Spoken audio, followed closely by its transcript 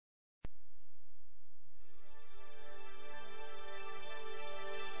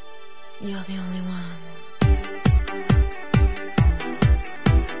You're the only one.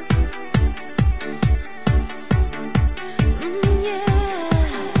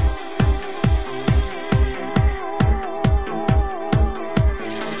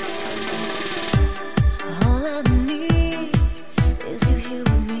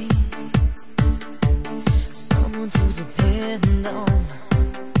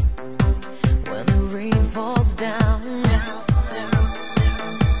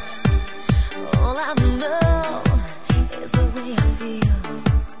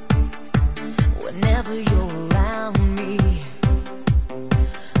 Whenever you're around me,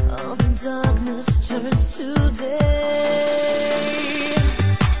 all the darkness turns to day.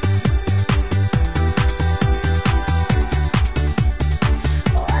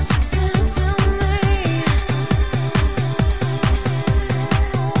 What you do to me,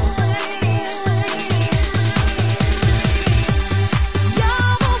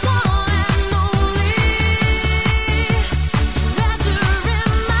 you're the one and only treasure in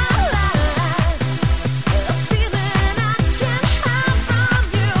my life. A feeling I can't hide from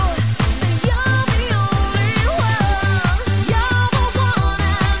you. You're the only one. You're the one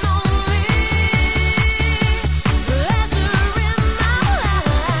and only pleasure in my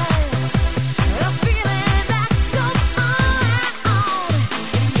life. A feeling that goes on and on.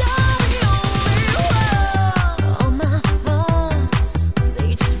 You're the only one. All my thoughts,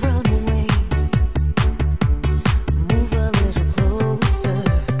 they just run away. Move a little closer.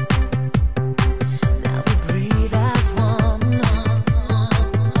 Now we breathe as one.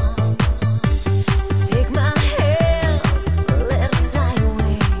 Take my hand, let us fly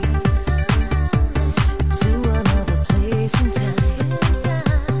away to another place and time.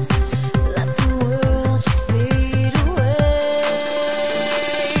 Let the world just fade away.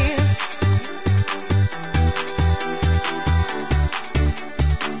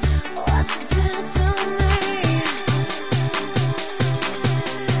 What you do to me,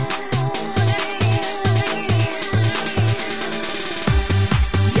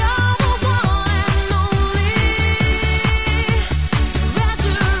 you're the one and only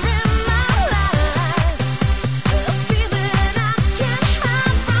treasure in my life. A feeling I can't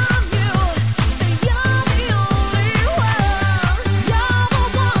hide from you. You're the only one. You're the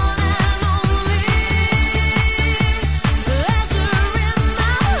one and only pleasure in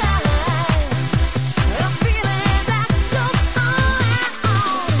my life. A feeling that goes on and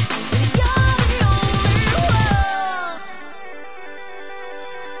on. You're the only one.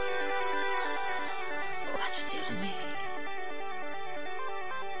 What you do to me,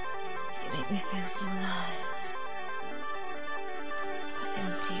 you make me feel so alive. I feel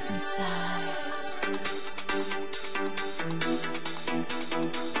it deep inside.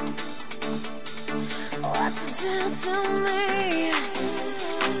 What you do to me,